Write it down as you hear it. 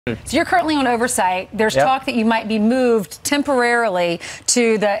So you're currently on oversight. There's talk that you might be moved temporarily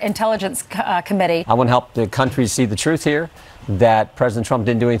to the Intelligence Committee. I want to help the country see the truth here, that President Trump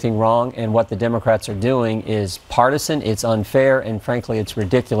didn't do anything wrong, and what the Democrats are doing is partisan, it's unfair, and frankly, it's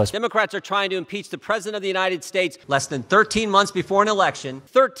ridiculous. Democrats are trying to impeach the President of the United States less than 13 months before an election,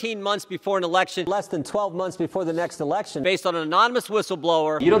 13 months before an election, Less than 12 months before the next election. based on an anonymous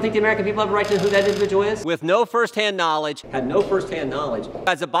whistleblower. You don't think the American people have a right to know who that individual is? With no firsthand knowledge, Had no firsthand knowledge.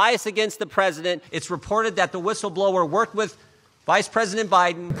 has a bias against the president. It's reported that the whistleblower worked with Vice President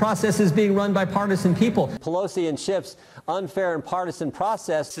Biden. The process is being run by partisan people. Pelosi and Schiff's unfair and partisan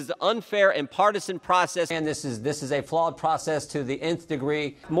process. This is an unfair and partisan process. And this is a flawed process to the nth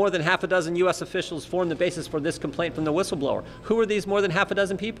degree. More than half a dozen U.S. officials formed the basis for this complaint from the whistleblower. Who are these more than half a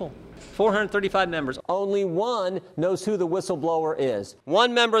dozen people? 435 members. Only one knows who the whistleblower is.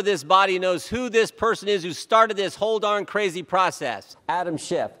 One member of this body knows who this person is who started this whole darn crazy process. Adam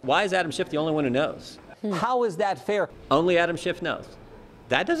Schiff. Why is Adam Schiff the only one who knows? How is that fair? Only Adam Schiff knows.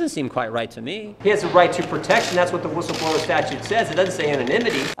 That doesn't seem quite right to me. He has a right to protection. That's what the whistleblower statute says. It doesn't say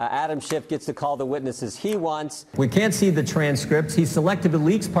anonymity. Adam Schiff gets to call the witnesses he wants. We can't see the transcripts. He selectively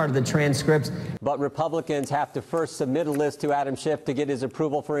leaks part of the transcripts. But Republicans have to first submit a list to Adam Schiff to get his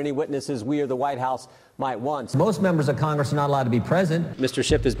approval for any witnesses we or the White House might want. Most members of Congress are not allowed to be present. Mr.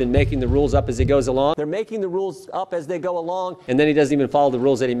 Schiff has been making the rules up as he goes along, They're making the rules up as they go along. and then he doesn't even follow the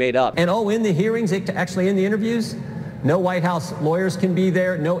rules that he made up. And in the hearings, actually in the interviews, no White House lawyers can be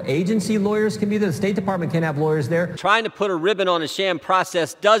there. No agency lawyers can be there. The State Department can't have lawyers there. Trying to put a ribbon on a sham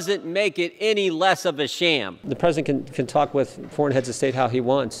process doesn't make it any less of a sham. The president can talk with foreign heads of state how he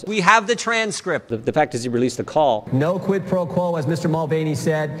wants. We have the transcript. The fact is he released the call. No quid pro quo, as Mr. Mulvaney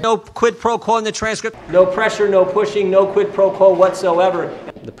said. No quid pro quo in the transcript. No pressure, no pushing, no quid pro quo whatsoever.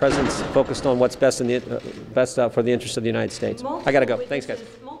 The president's focused on what's best for the interests of the United States. I got to go. Thanks, guys.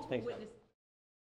 Thanks.